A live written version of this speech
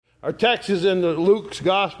Our text is in Luke's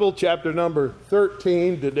Gospel, chapter number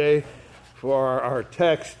 13 today for our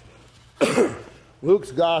text.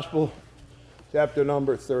 Luke's Gospel, chapter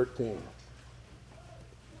number 13.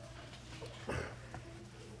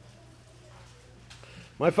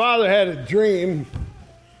 My father had a dream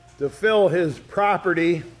to fill his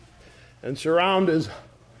property and surround his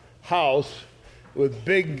house with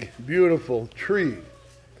big, beautiful trees.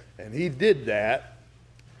 And he did that.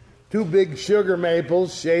 2 big sugar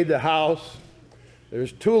maples shade the house.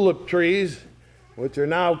 There's tulip trees, which are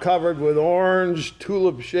now covered with orange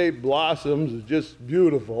tulip-shaped blossoms. It's just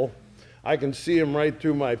beautiful. I can see them right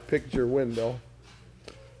through my picture window.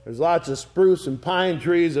 There's lots of spruce and pine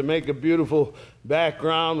trees that make a beautiful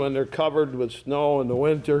background when they're covered with snow in the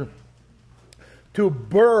winter. 2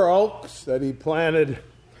 bur oaks that he planted,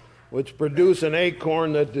 which produce an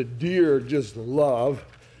acorn that the deer just love.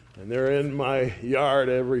 And they're in my yard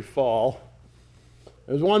every fall.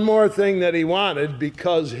 There's one more thing that he wanted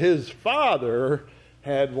because his father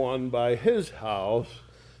had one by his house,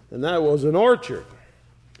 and that was an orchard.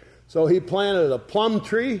 So he planted a plum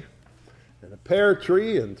tree and a pear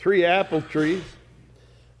tree and 3 apple trees.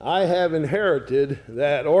 I have inherited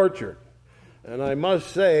that orchard. And I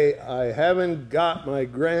must say, I haven't got my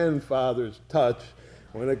grandfather's touch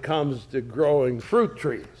when it comes to growing fruit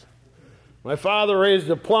trees. My father raised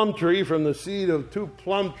a plum tree from the seed of 2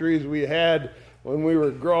 plum trees we had when we were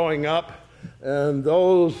growing up. And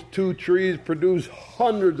those 2 trees produced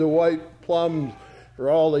hundreds of white plums for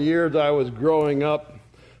all the years I was growing up.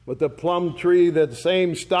 But the plum tree, that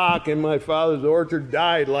same stock in my father's orchard,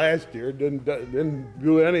 died last year. Didn't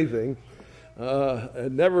do anything.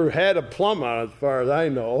 It never had a plum on it as far as I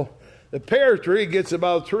know. The pear tree gets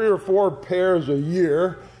about 3 or 4 pears a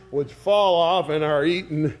year, which fall off and are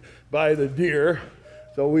eaten by the deer,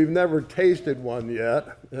 so we've never tasted one yet.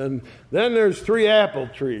 And then there's 3 apple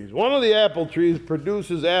trees. One of the apple trees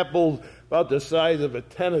produces apples about the size of a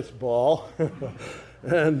tennis ball,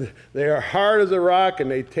 and they are hard as a rock and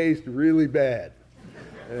they taste really bad.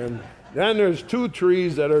 And then there's 2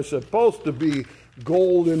 trees that are supposed to be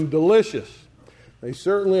golden delicious. They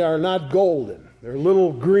certainly are not golden. They're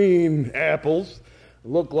little green apples,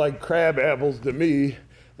 look like crab apples to me,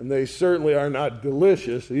 and they certainly are not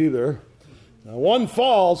delicious either. Now, one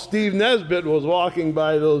fall, Steve Nesbitt was walking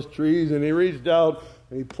by those trees, and he reached out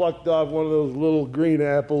and he plucked off one of those little green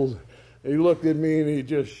apples. He looked at me and he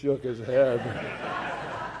just shook his head.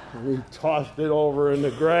 And he tossed it over in the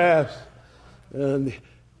grass. And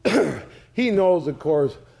he knows, of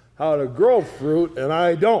course, how to grow fruit, and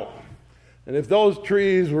I don't. And if those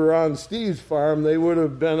trees were on Steve's farm, they would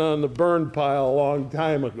have been on the burn pile a long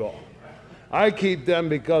time ago. I keep them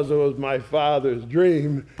because it was my father's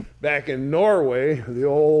dream. Back in Norway, the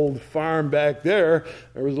old farm back there,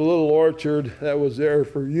 there was a little orchard that was there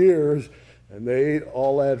for years, and they ate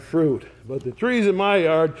all that fruit. But the trees in my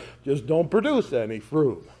yard just don't produce any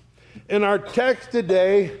fruit. In our text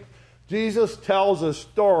today, Jesus tells a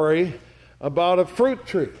story about a fruit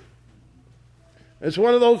tree. It's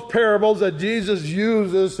one of those parables that Jesus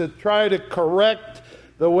uses to try to correct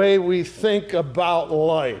the way we think about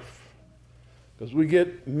life. Because we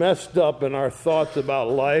get messed up in our thoughts about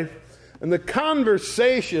life. And the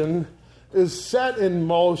conversation is set in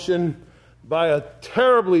motion by a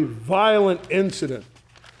terribly violent incident.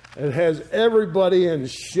 It has everybody in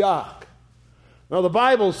shock. Now, the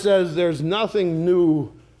Bible says there's nothing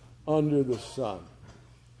new under the sun.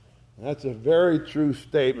 That's a very true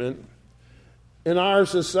statement. In our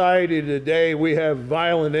society today, we have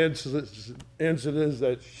violent incidents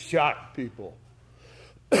that shock people.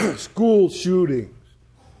 School shootings,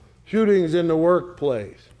 shootings in the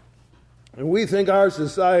workplace. And we think our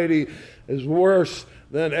society is worse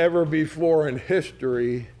than ever before in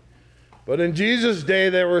history. But in Jesus' day,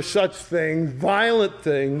 there were such things, violent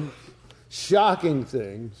things, shocking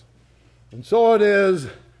things. And so it is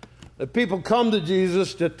that people come to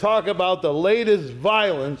Jesus to talk about the latest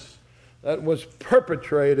violence that was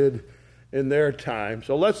perpetrated in their time.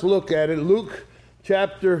 So let's look at it. Luke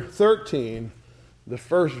chapter 13. The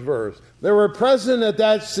first verse. There were present at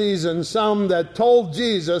that season some that told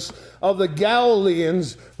Jesus of the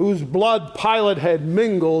Galileans whose blood Pilate had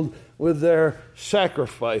mingled with their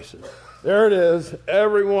sacrifices. There it is.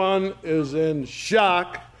 Everyone is in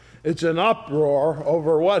shock. It's an uproar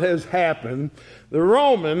over what has happened. The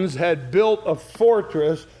Romans had built a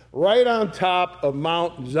fortress right on top of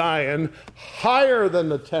Mount Zion, higher than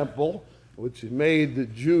the temple, which made the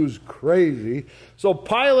Jews crazy. So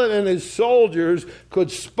Pilate and his soldiers could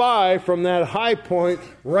spy from that high point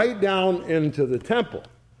right down into the temple.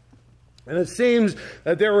 And it seems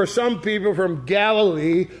that there were some people from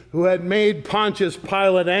Galilee who had made Pontius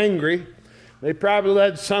Pilate angry. They probably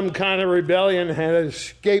led some kind of rebellion and had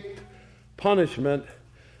escaped punishment.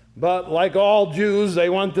 But like all Jews, they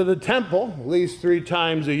went to the temple at least 3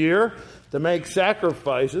 times a year to make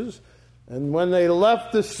sacrifices. And when they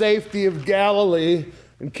left the safety of Galilee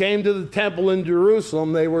and came to the temple in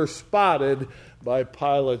Jerusalem, they were spotted by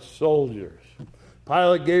Pilate's soldiers.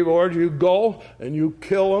 Pilate gave orders, you go and you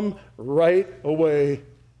kill him right away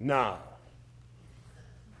now.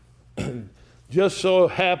 Just so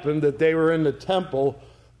happened that they were in the temple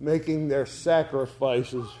making their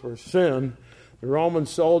sacrifices for sin. The Roman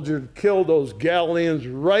soldiers killed those Galileans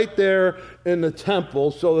right there in the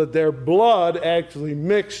temple so that their blood actually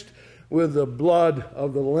mixed with the blood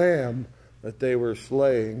of the lamb that they were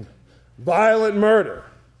slaying. Violent murder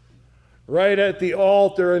right at the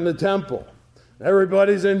altar in the temple.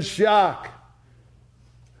 Everybody's in shock.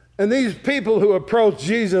 And these people who approach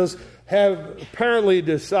Jesus have apparently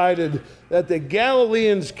decided that the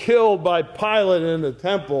Galileans killed by Pilate in the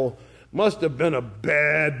temple must have been a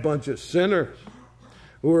bad bunch of sinners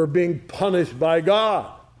who were being punished by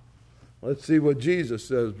God. Let's see what Jesus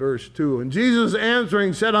says, verse 2. And Jesus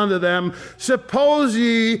answering said unto them, suppose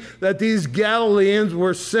ye that these Galileans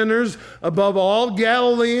were sinners above all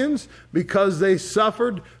Galileans because they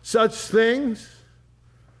suffered such things?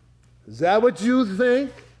 Is that what you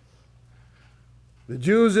think? The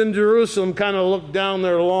Jews in Jerusalem kind of looked down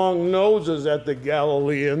their long noses at the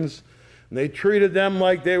Galileans, and they treated them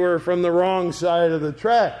like they were from the wrong side of the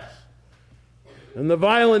tracks. And the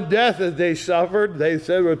violent death that they suffered, they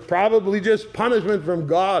said, was probably just punishment from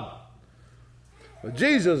God. But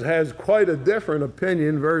Jesus has quite a different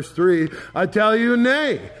opinion. Verse 3, I tell you,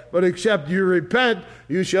 nay, but except you repent,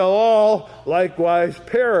 you shall all likewise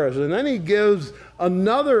perish. And then he gives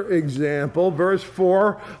another example, verse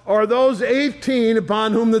 4, or those 18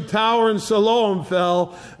 upon whom the tower in Siloam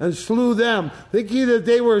fell and slew them. Think ye that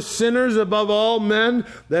they were sinners above all men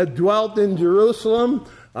that dwelt in Jerusalem?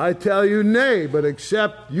 I tell you, nay, but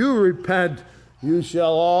except you repent, you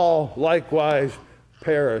shall all likewise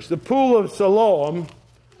perish. The pool of Siloam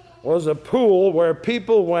was a pool where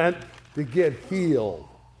people went to get healed.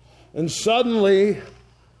 And suddenly,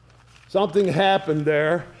 something happened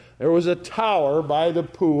there. There was a tower by the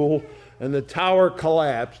pool, and the tower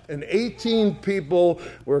collapsed. And 18 people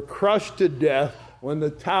were crushed to death when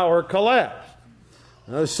the tower collapsed.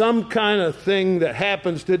 Now, some kind of thing that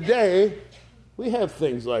happens today. We have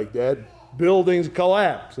things like that. Buildings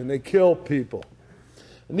collapse and they kill people.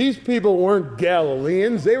 And these people weren't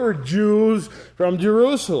Galileans. They were Jews from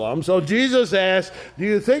Jerusalem. So Jesus asked, do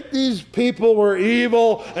you think these people were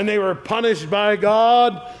evil and they were punished by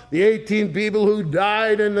God? The 18 people who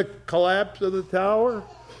died in the collapse of the tower?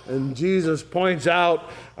 And Jesus points out,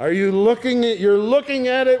 you're looking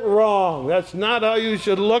at it wrong. That's not how you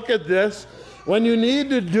should look at this. What you need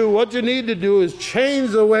to do is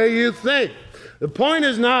change the way you think. The point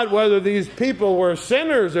is not whether these people were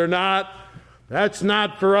sinners or not. That's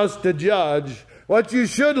not for us to judge. What you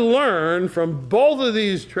should learn from both of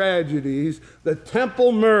these tragedies, the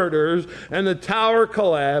temple murders and the tower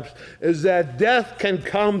collapse, is that death can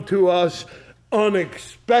come to us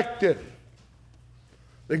unexpected.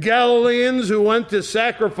 The Galileans who went to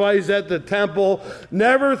sacrifice at the temple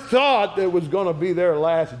never thought it was going to be their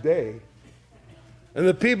last day. And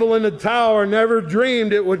the people in the tower never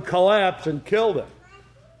dreamed it would collapse and kill them.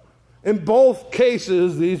 In both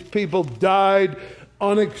cases, these people died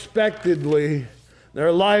unexpectedly.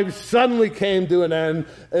 Their lives suddenly came to an end.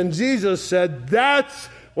 And Jesus said, that's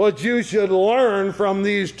what you should learn from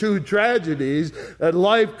these two tragedies, that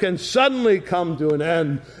life can suddenly come to an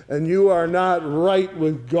end and you are not right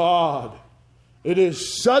with God. It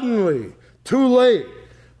is suddenly too late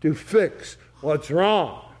to fix what's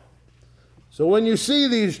wrong. So when you see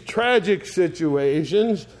these tragic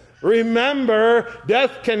situations, remember,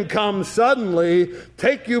 death can come suddenly,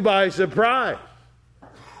 take you by surprise.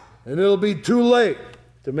 And it'll be too late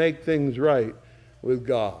to make things right with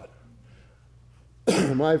God.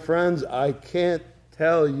 My friends, I can't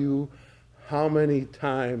tell you how many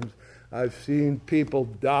times I've seen people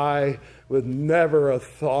die with never a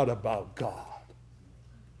thought about God.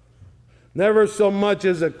 Never so much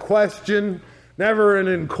as a question, never an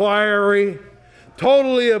inquiry,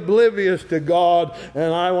 totally oblivious to God,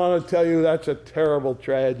 and I want to tell you that's a terrible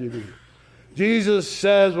tragedy. Jesus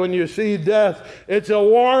says when you see death, it's a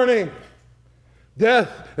warning. Death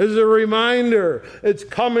is a reminder. It's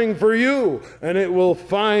coming for you, and it will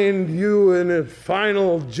find you in a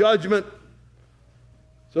final judgment.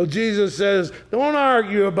 So Jesus says, don't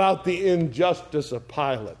argue about the injustice of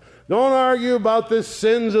Pilate. Don't argue about the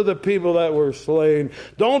sins of the people that were slain.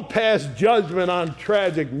 Don't pass judgment on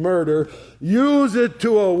tragic murder. Use it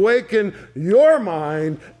to awaken your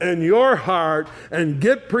mind and your heart and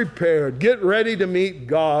get prepared. Get ready to meet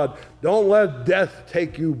God. Don't let death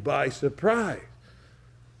take you by surprise.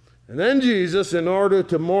 And then Jesus, in order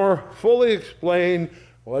to more fully explain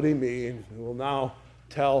what he means, will now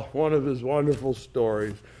tell one of his wonderful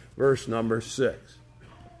stories, verse number 6.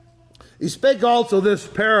 He spake also this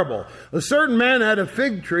parable. A certain man had a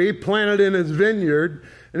fig tree planted in his vineyard,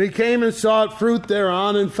 and he came and sought fruit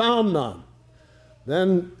thereon, and found none.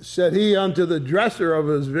 Then said he unto the dresser of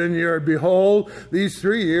his vineyard, Behold, these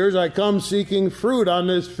 3 years I come seeking fruit on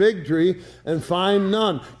this fig tree, and find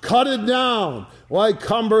none. Cut it down. Why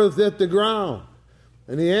cumbereth it the ground?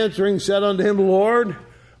 And he answering said unto him, Lord,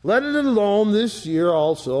 let it alone this year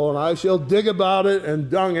also, and I shall dig about it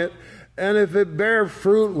and dung it. And if it bear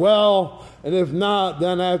fruit, well, and if not,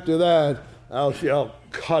 then after that thou shalt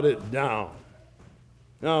cut it down.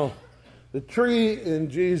 Now, the tree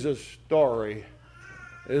in Jesus' story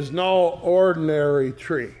is no ordinary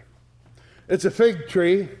tree. It's a fig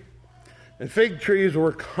tree, and fig trees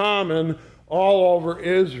were common all over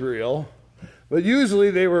Israel, but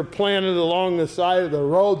usually they were planted along the side of the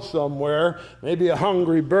road somewhere. Maybe a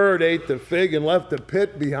hungry bird ate the fig and left a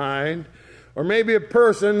pit behind. Or maybe a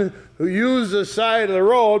person who used the side of the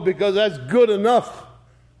road because that's good enough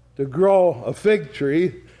to grow a fig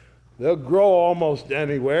tree. They'll grow almost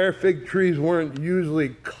anywhere. Fig trees weren't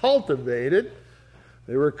usually cultivated.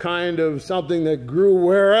 They were kind of something that grew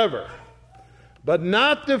wherever. But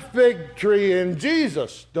not the fig tree in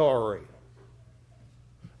Jesus' story.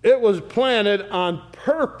 It was planted on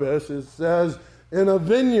purpose, it says, in a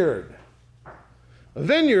vineyard. A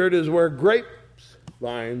vineyard is where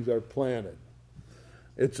grapevines are planted.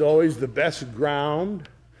 It's always the best ground,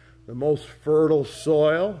 the most fertile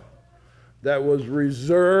soil that was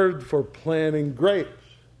reserved for planting grapes.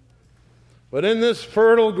 But in this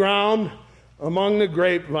fertile ground, among the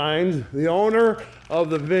grapevines, the owner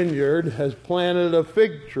of the vineyard has planted a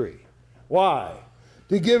fig tree. Why?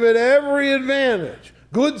 To give it every advantage.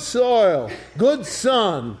 Good soil, good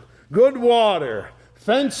sun, good water,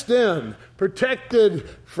 fenced in, protected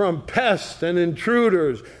from pests and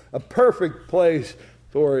intruders, a perfect place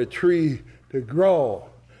for a tree to grow.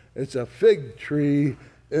 It's a fig tree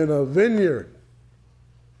in a vineyard.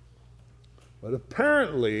 But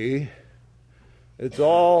apparently, it's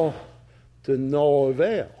all to no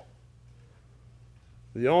avail.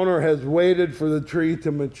 The owner has waited for the tree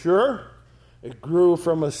to mature. It grew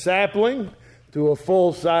from a sapling to a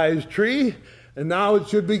full-size tree, and now it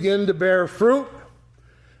should begin to bear fruit.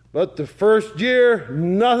 But the first year,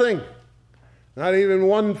 nothing. Not even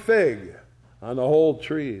one fig on the whole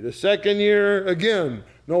tree. The second year, again,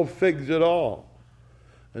 no figs at all.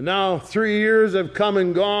 And now 3 years have come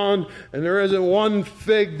and gone, and there isn't one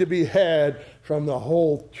fig to be had from the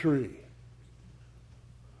whole tree.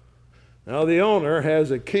 Now the owner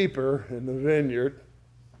has a keeper in the vineyard,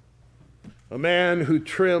 a man who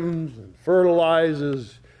trims and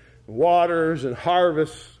fertilizes, waters and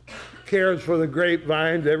harvests, cares for the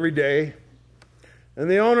grapevines every day.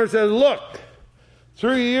 And the owner says, look,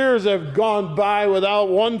 3 years have gone by without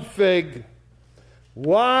one fig.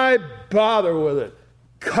 Why bother with it?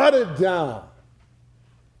 Cut it down.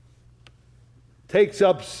 Takes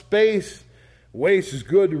up space, wastes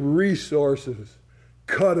good resources.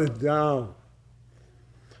 Cut it down.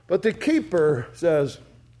 But the keeper says,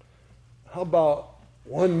 how about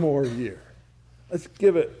one more year? Let's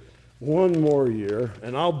give it one more year,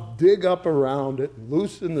 and I'll dig up around it,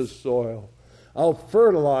 loosen the soil. I'll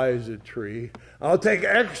fertilize the tree. I'll take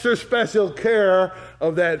extra special care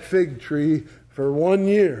of that fig tree for 1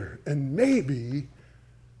 year, and maybe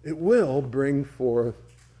it will bring forth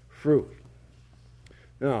fruit.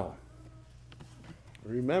 Now,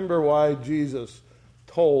 remember why Jesus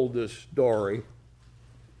told this story.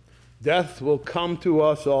 Death will come to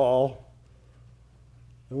us all,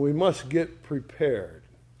 and we must get prepared.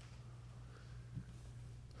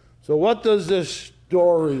 So what does this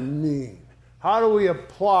story mean? How do we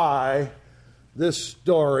apply this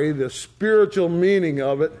story, the spiritual meaning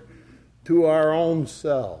of it, to our own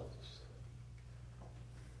selves?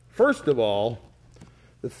 First of all,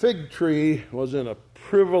 the fig tree was in a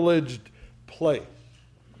privileged place.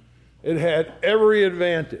 It had every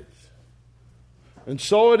advantage. And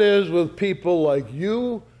so it is with people like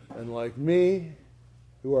you and like me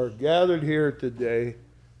who are gathered here today.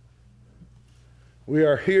 We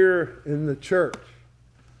are here in the church,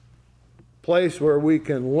 place where we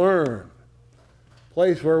can learn,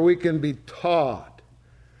 place where we can be taught,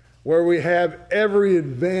 where we have every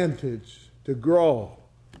advantage to grow.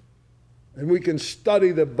 and we can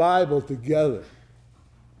study the Bible together.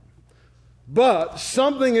 But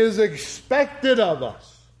something is expected of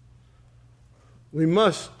us. We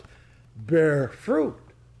must bear fruit.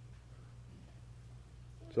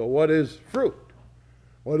 So what is fruit?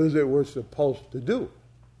 What is it we're supposed to do?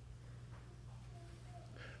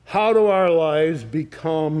 How do our lives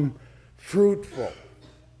become fruitful?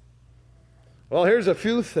 Well, here's a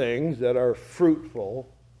few things that are fruitful,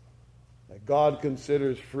 that God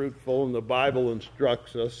considers fruitful, and the Bible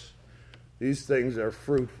instructs us. These things are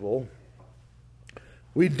fruitful.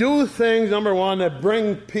 We do things, number one, that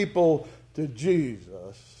bring people to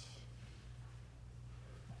Jesus.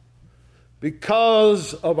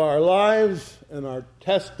 Because of our lives and our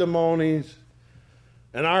testimonies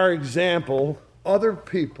and our example, other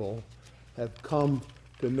people have come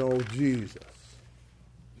to know Jesus.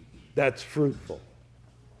 That's fruitful.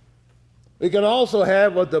 We can also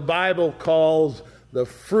have what the Bible calls the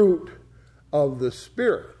fruit of the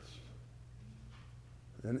Spirit.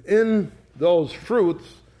 And in those fruits,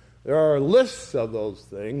 there are lists of those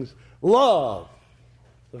things. Love,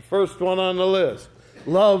 the first one on the list.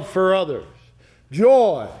 Love for others.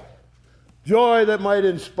 Joy, joy that might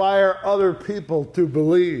inspire other people to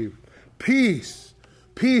believe. Peace,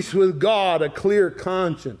 peace with God, a clear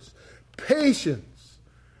conscience. Patience,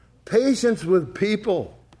 patience with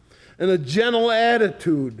people, and a gentle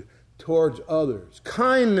attitude towards others.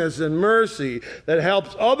 Kindness and mercy that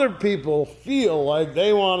helps other people feel like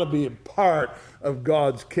they want to be a part of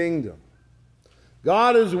God's kingdom.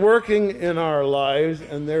 God is working in our lives,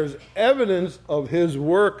 and there's evidence of His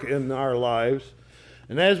work in our lives.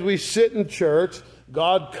 And as we sit in church,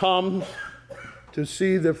 God comes to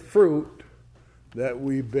see the fruit that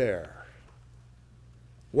we bear.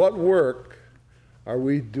 What work are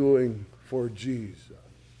we doing for Jesus?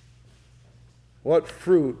 What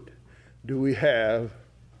fruit do we have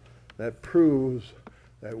that proves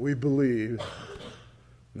that we believe,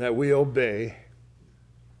 that we obey?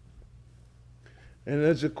 And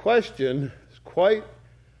as a question, it's quite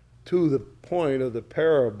to the point of the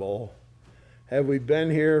parable. Have we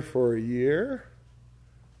been here for a year?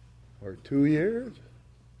 Or 2 years?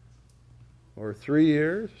 Or 3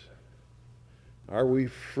 years? Are we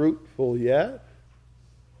fruitful yet?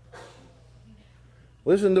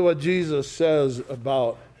 Listen to what Jesus says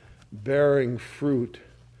about bearing fruit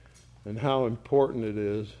and how important it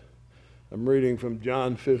is. I'm reading from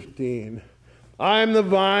John 15. I am the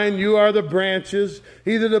vine, you are the branches.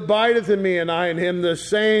 He that abideth in me, and I in him, the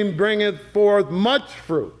same bringeth forth much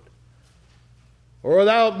fruit. Or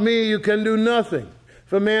without me you can do nothing.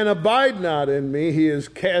 If a man abide not in me, he is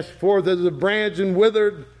cast forth as a branch and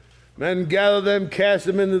withered. Men gather them, cast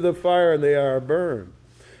them into the fire, and they are burned.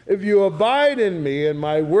 If you abide in me, and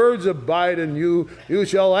my words abide in you, you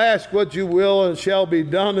shall ask what you will, and it shall be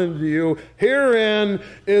done unto you. Herein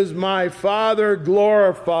is my Father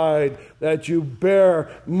glorified, that you bear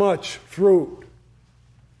much fruit.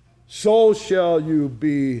 So shall you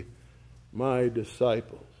be my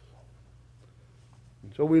disciples.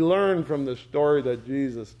 And so we learn from the story that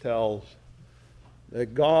Jesus tells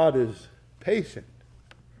that God is patient.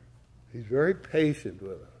 He's very patient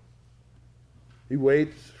with us. He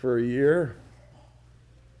waits for a year.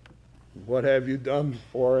 What have you done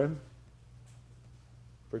for him?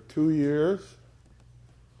 For 2 years,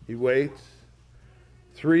 he waits.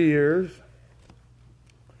 3 years.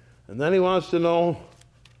 And then he wants to know,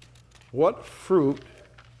 what fruit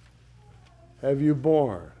have you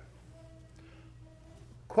borne?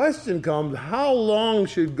 Question comes, how long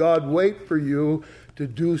should God wait for you to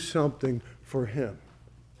do something for him?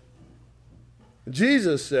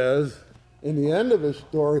 Jesus says, in the end of his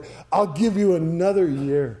story, I'll give you another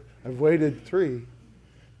year. I've waited 3,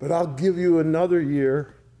 but I'll give you another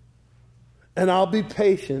year, and I'll be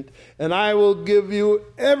patient, and I will give you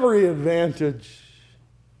every advantage.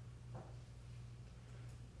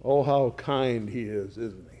 Oh, how kind he is,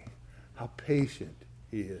 isn't he? How patient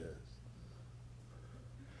he is.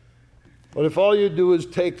 But if all you do is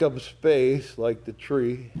take up space like the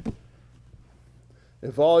tree,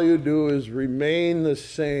 if all you do is remain the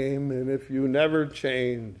same, and if you never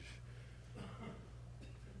change,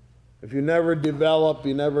 if you never develop,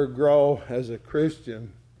 you never grow as a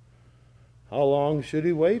Christian, how long should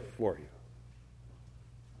he wait for you?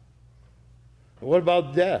 And what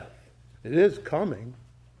about death? It is coming.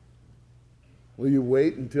 Will you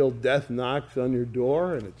wait until death knocks on your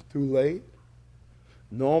door and it's too late?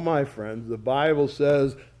 No, my friends, the Bible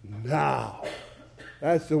says now.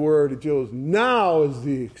 That's the word it chose. Now is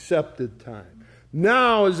the accepted time.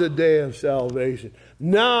 Now is the day of salvation.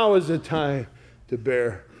 Now is the time to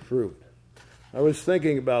bear fruit. I was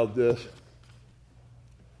thinking about this.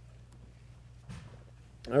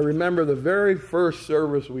 I remember the very first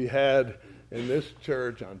service we had in this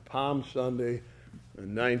church on Palm Sunday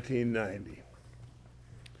in 1990.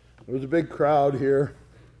 There was a big crowd here.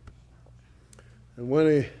 And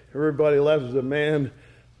when everybody left, there was a man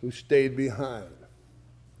who stayed behind.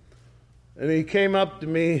 And he came up to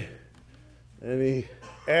me and he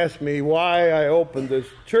asked me why I opened this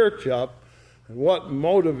church up and what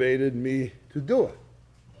motivated me to do it.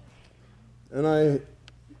 And I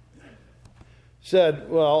said,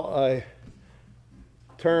 well, I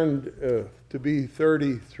turned to be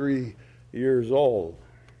 33 years old.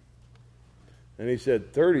 And he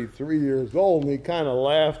said, 33 years old? And he kind of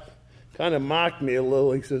laughed, kind of mocked me a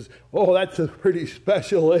little. He says, oh, that's a pretty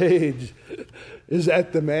special age. Is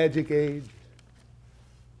that the magic age?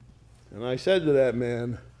 And I said to that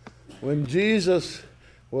man, when Jesus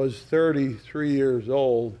was 33 years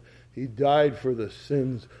old, he died for the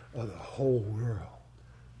sins of the whole world.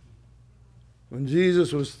 When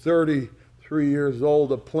Jesus was 33 years old,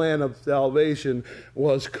 the plan of salvation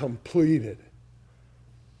was completed.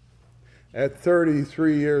 At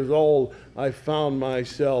 33 years old, I found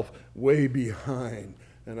myself way behind,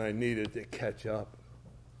 and I needed to catch up.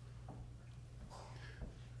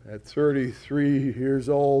 At 33 years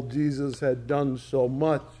old, Jesus had done so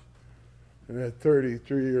much, and at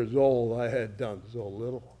 33 years old, I had done so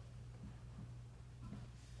little.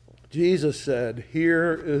 Jesus said,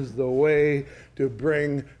 here is the way to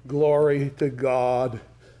bring glory to God.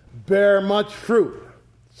 Bear much fruit,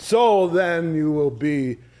 so then you will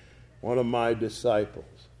be one of my disciples.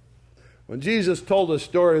 When Jesus told the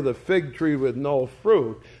story of the fig tree with no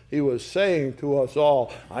fruit, he was saying to us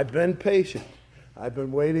all, I've been patient. I've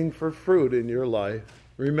been waiting for fruit in your life.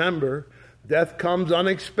 Remember, death comes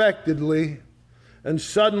unexpectedly, and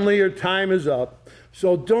suddenly your time is up.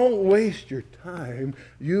 So don't waste your time.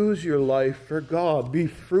 Use your life for God. Be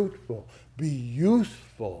fruitful. Be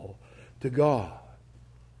useful to God.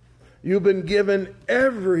 You've been given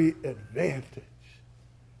every advantage.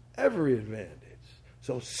 Every advantage.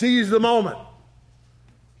 So seize the moment.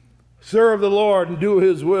 Serve the Lord and do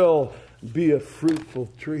his will. Be a fruitful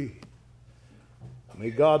tree.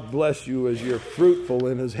 May God bless you as you're fruitful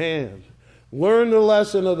in his hands. Learn the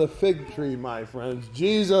lesson of the fig tree, my friends.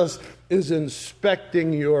 Jesus is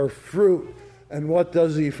inspecting your fruit. And what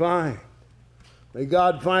does he find? May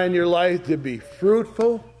God find your life to be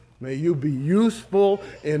fruitful. May you be useful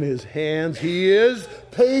in his hands. He is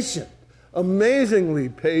patient, amazingly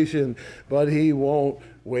patient, but he won't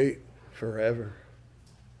wait forever.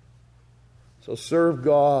 So serve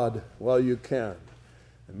God while you can.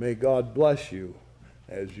 And may God bless you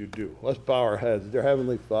as you do. Let's bow our heads. Dear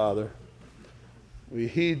Heavenly Father, we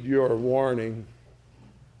heed your warning.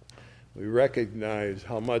 We recognize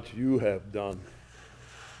how much you have done.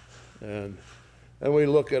 And we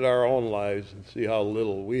look at our own lives and see how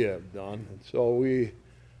little we have done. And so we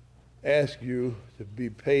ask you to be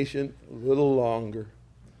patient a little longer.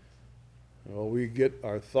 Well, we get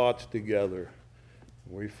our thoughts together.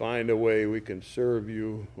 We find a way we can serve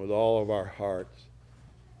you with all of our hearts.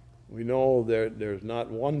 We know there's not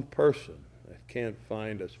one person that can't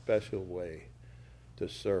find a special way to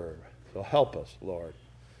serve. So help us, Lord,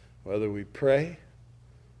 whether we pray,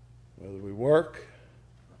 whether we work,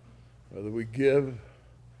 whether we give,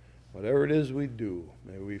 whatever it is we do,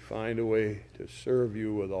 may we find a way to serve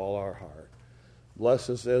you with all our heart. Bless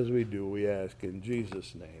us as we do, we ask in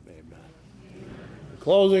Jesus' name, amen. In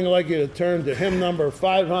closing, I'd like you to turn to hymn number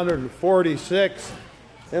 546.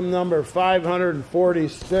 Hymn number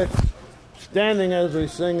 546. Standing as we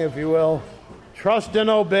sing, if you will. Trust and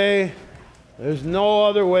obey. There's no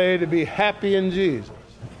other way to be happy in Jesus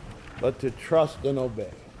but to trust and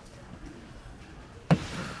obey.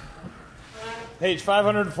 Page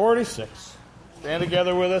 546. Stand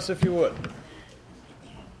together with us if you would.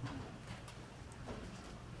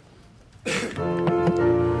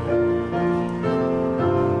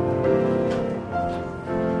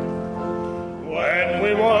 When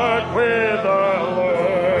we walk with our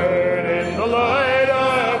Lord in the light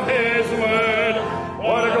of his word,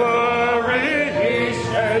 what a glory he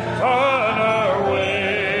sheds on our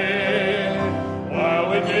way. While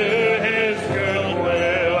we do his good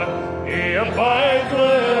will, he abides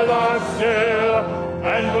with us still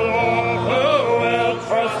and will offer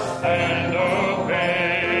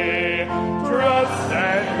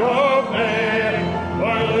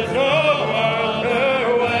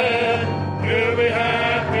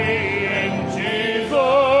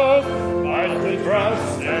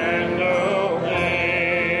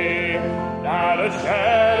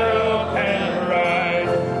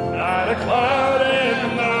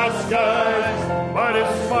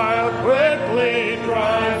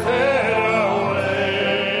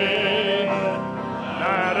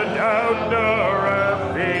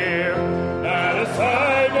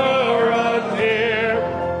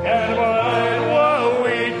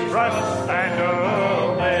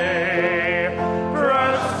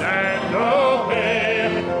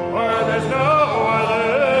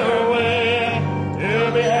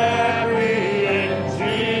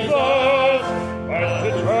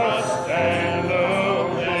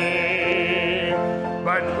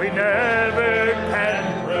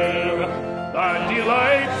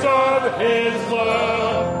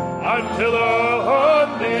till all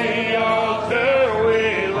on the altar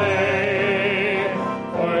we lay,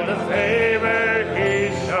 for the favor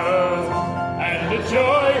he shows and the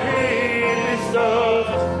joy he bestows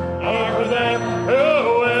are for them who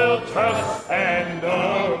will trust and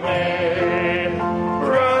obey.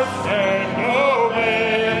 Trust and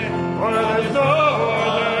obey, for there's no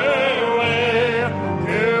other way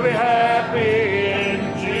to be happy in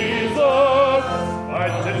Jesus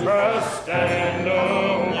but to trust and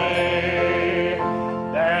obey.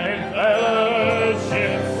 Then in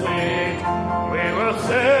fellowship sweet we will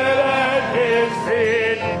sit at his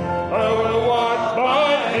feet, or we'll walk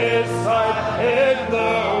by his side in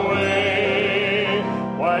the way.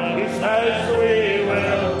 What he says we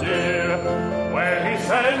will do, where he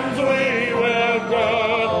sends we will go.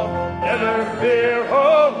 Never fear,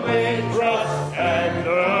 only trust and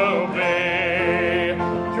obey.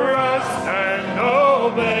 Trust and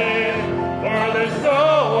obey, for there's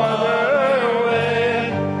no other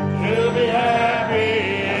way to be happy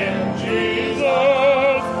in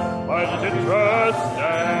Jesus but to trust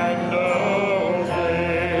and obey.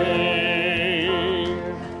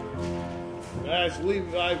 Ask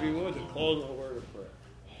Levi, if you would, to close the word of prayer.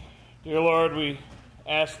 Dear Lord, we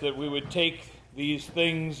ask that we would take these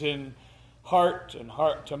things in heart and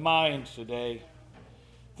heart to mind today,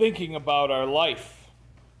 thinking about our life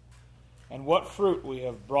and what fruit we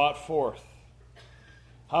have brought forth,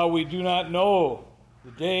 how we do not know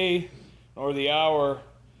the day nor the hour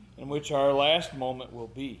in which our last moment will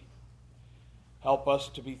be. Help us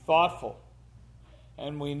to be thoughtful,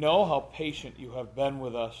 and we know how patient you have been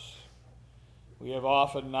with us. We have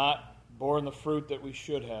often not borne the fruit that we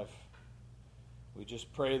should have. We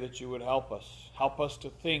just pray that you would help us. Help us to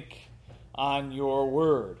think on your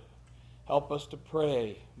word. Help us to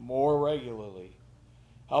pray more regularly.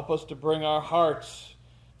 Help us to bring our hearts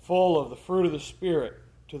full of the fruit of the Spirit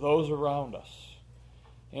to those around us,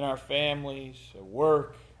 in our families, at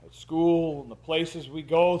work, at school, in the places we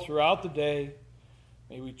go throughout the day.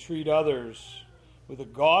 May we treat others with a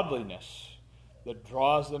godliness that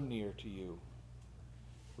draws them near to you.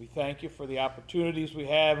 We thank you for the opportunities we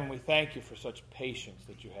have, and we thank you for such patience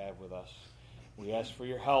that you have with us. We ask for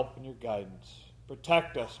your help and your guidance.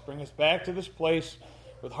 Protect us. Bring us back to this place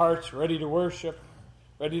with hearts ready to worship,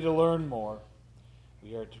 ready to learn more.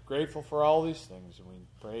 We are grateful for all these things, and we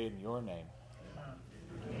pray in your name.